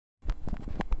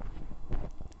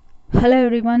Hello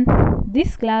everyone,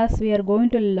 this class we are going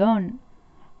to learn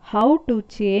how to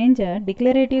change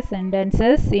declarative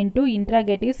sentences into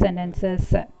interrogative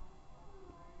sentences.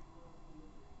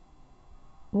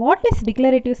 What is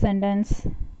declarative sentence?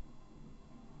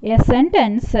 A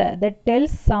sentence that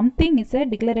tells something is a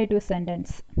declarative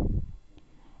sentence.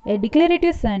 A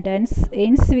declarative sentence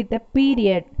ends with a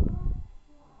period.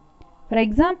 For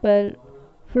example,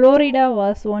 Florida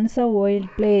was once a wild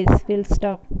place. Full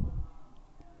stop.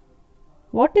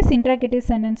 What is interrogative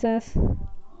sentences?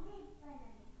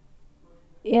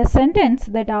 A sentence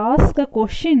that asks a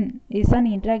question is an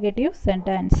interrogative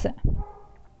sentence.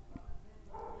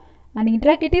 An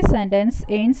interrogative sentence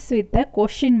ends with a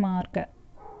question mark.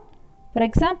 For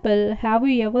example, have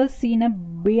you ever seen a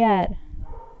bear?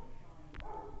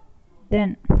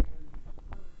 Then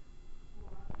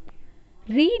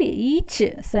read each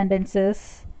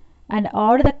sentences and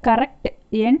add the correct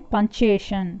end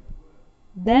punctuation.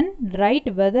 Then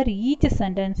write whether each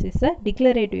sentence is a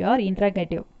declarative or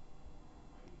interrogative.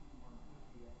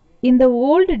 In the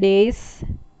old days,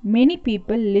 many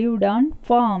people lived on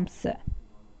farms.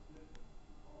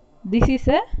 This is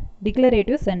a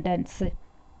declarative sentence.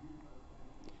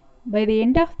 By the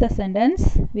end of the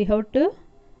sentence, we have to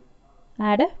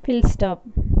add a full stop.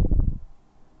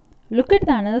 Look at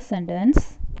the another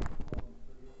sentence.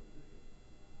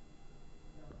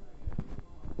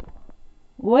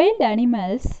 Wild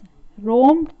animals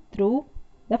roamed through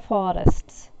the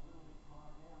forests.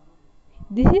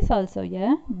 This is also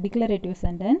a declarative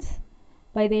sentence.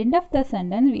 By the end of the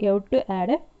sentence, we have to add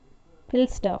a full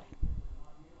stop.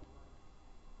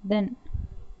 Then,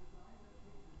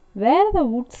 were the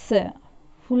woods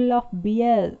full of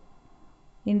bear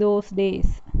in those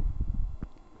days?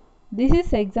 This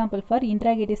is example for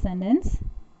interrogative sentence.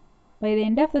 By the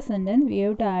end of the sentence, we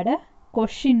have to add a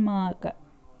question mark.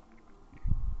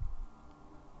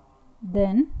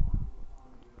 Then,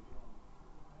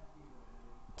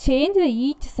 change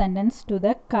each sentence to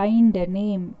the kind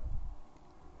name.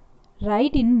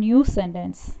 Write in new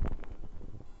sentence.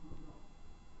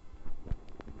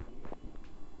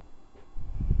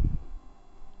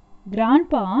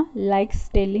 Grandpa likes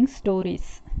telling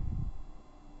stories.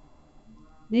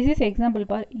 This is example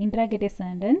for interrogative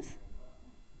sentence.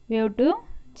 We have to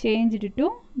change it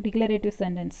to declarative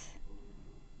sentence.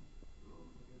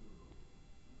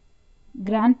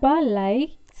 Grandpa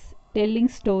likes telling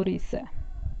stories.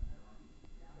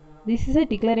 This is a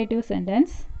declarative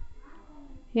sentence.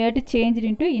 We have to change it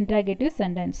into interrogative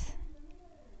sentence.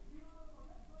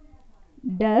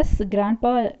 Does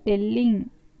grandpa telling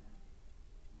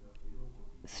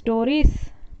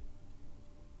stories?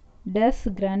 Does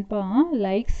grandpa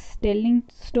likes telling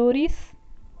stories?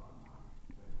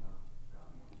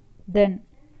 Then,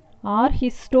 are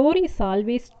his stories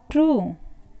always true?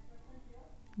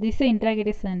 This is an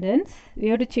interrogative sentence. We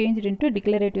have to change it into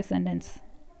declarative sentence.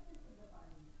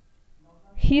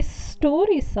 His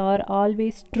stories are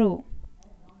always true.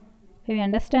 Have you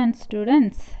understand,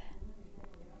 students?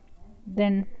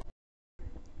 Then,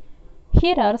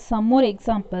 here are some more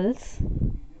examples.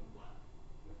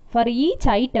 For each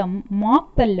item,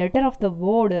 mark the letter of the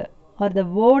word or the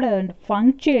word and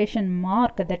punctuation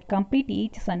mark that complete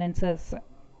each sentences.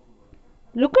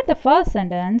 Look at the first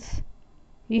sentence.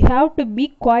 You have to be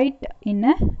quiet in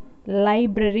a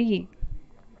library.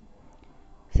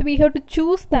 So we have to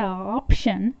choose the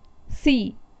option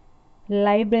C,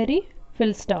 library,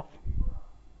 full stop.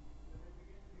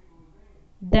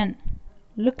 Then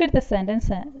look at the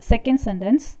sentence, second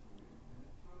sentence.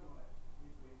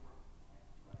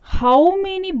 How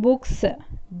many books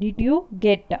did you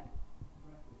get?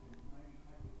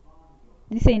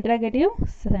 This is an interrogative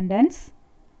sentence.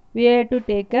 We have to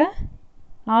take a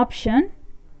option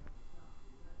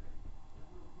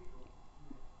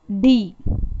D.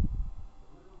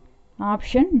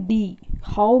 Option D.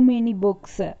 How many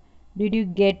books did you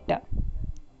get?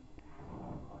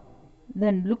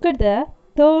 Then look at the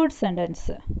third sentence.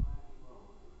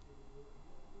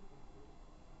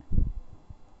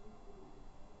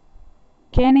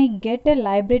 Can I get a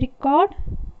library card?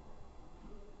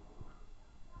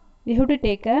 We have to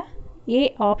take a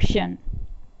option.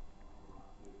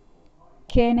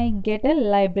 Can I get a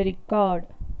library card?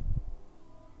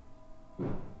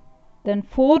 Then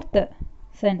fourth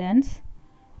sentence.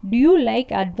 Do you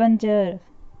like adventure?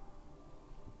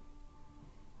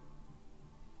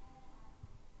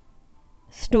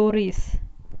 Stories.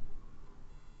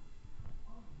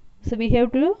 So we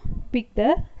have to pick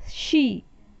the she.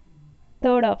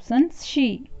 Third option,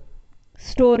 she.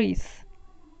 Stories.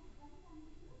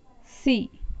 C.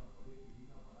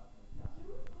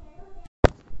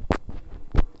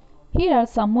 Here are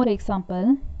some more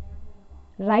examples.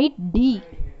 Write D,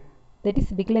 that is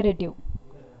declarative.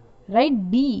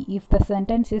 Write D if the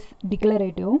sentence is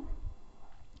declarative.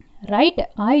 Write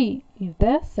I if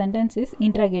the sentence is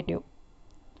interrogative.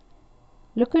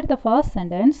 Look at the first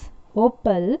sentence.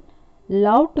 Opal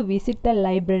loved to visit the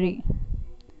library.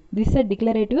 This is a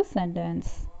declarative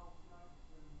sentence.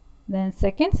 Then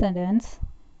second sentence.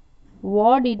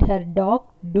 What did her dog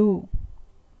do?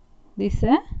 This is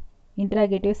a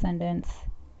interrogative sentence.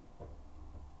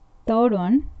 Third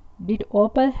one. Did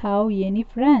Opal have any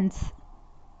friends?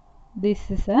 This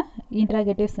is a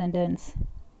interrogative sentence.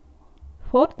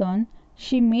 Fourth one.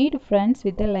 She made friends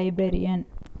with the librarian.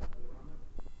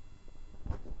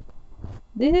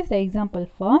 This is the example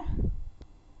for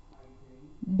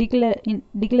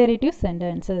declarative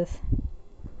sentences.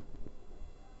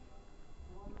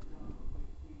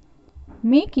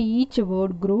 Make each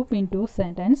word group into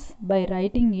sentence by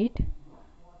writing it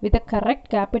with a correct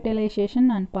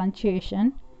capitalization and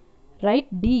punctuation.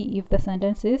 Write D if the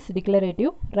sentence is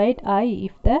declarative. Write I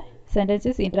if the sentence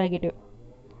is interrogative.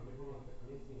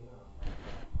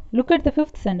 Look at the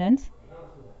fifth sentence.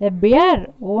 A bear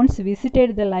once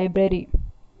visited the library.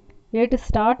 We have to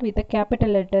start with a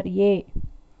capital letter A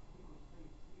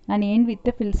and end with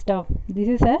the full stop. This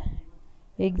is an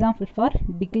example for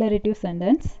declarative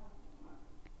sentence.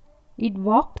 It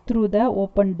walked through the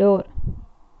open door.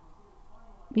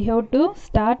 We have to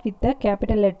start with the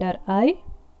capital letter I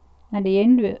and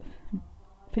end with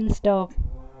full stop.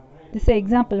 This is an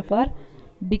example for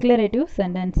declarative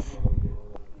sentence.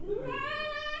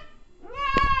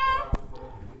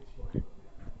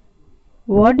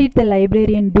 What did the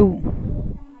librarian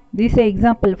do? This is an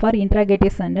example for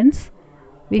interrogative sentence.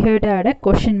 We have to add a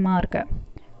question mark.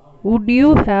 Would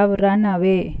you have run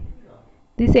away?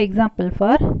 This is an example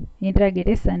for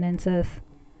interrogative sentences.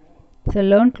 So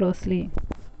learn closely.